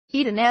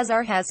Eden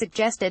Hazard has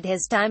suggested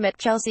his time at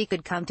Chelsea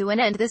could come to an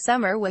end this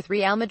summer, with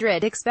Real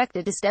Madrid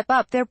expected to step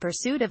up their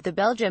pursuit of the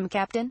Belgium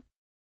captain.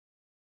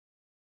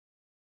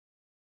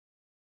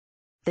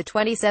 The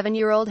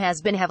 27-year-old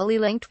has been heavily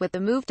linked with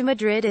the move to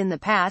Madrid in the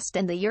past,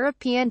 and the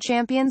European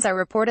champions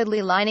are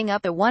reportedly lining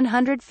up a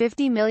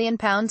 £150 million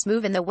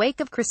move in the wake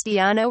of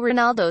Cristiano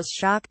Ronaldo's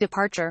shock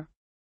departure.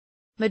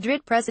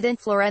 Madrid president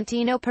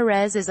Florentino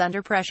Perez is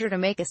under pressure to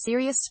make a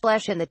serious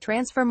splash in the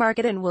transfer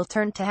market and will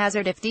turn to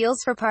Hazard if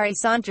deals for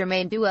Paris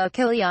Saint-Germain duo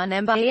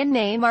Kylian Mbappé and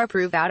Neymar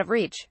prove out of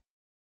reach.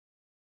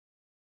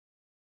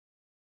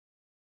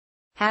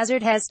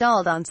 Hazard has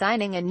stalled on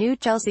signing a new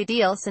Chelsea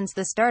deal since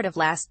the start of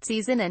last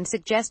season and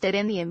suggested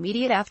in the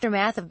immediate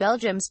aftermath of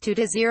Belgium's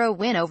 2-0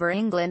 win over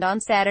England on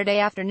Saturday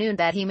afternoon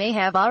that he may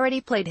have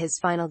already played his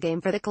final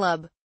game for the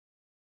club.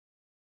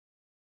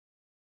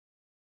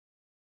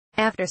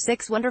 After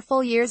 6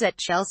 wonderful years at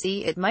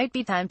Chelsea, it might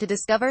be time to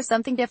discover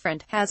something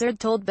different, Hazard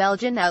told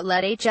Belgian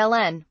outlet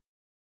HLN.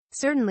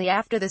 Certainly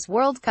after this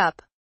World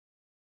Cup.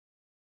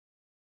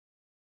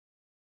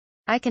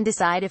 I can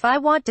decide if I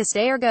want to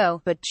stay or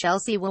go, but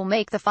Chelsea will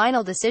make the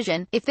final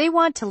decision, if they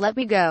want to let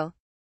me go.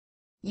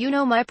 You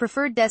know my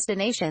preferred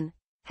destination.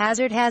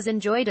 Hazard has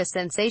enjoyed a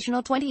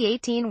sensational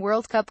 2018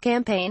 World Cup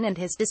campaign and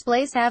his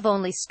displays have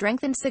only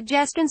strengthened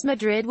suggestions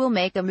Madrid will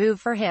make a move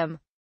for him.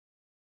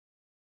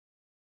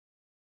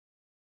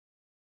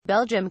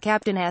 Belgium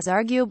captain has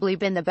arguably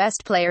been the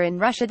best player in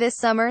Russia this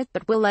summer,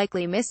 but will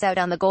likely miss out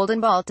on the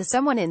golden ball to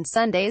someone in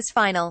Sunday's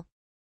final.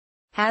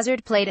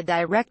 Hazard played a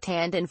direct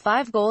hand in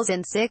 5 goals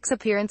in 6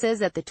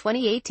 appearances at the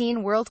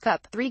 2018 World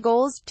Cup, 3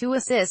 goals, 2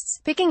 assists,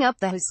 picking up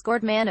the Who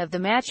Scored Man of the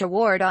Match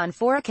award on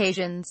 4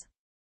 occasions.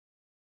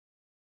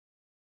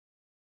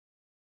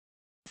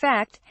 In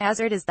fact,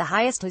 Hazard is the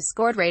highest Who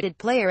Scored rated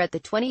player at the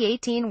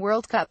 2018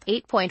 World Cup,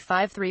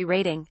 8.53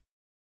 rating.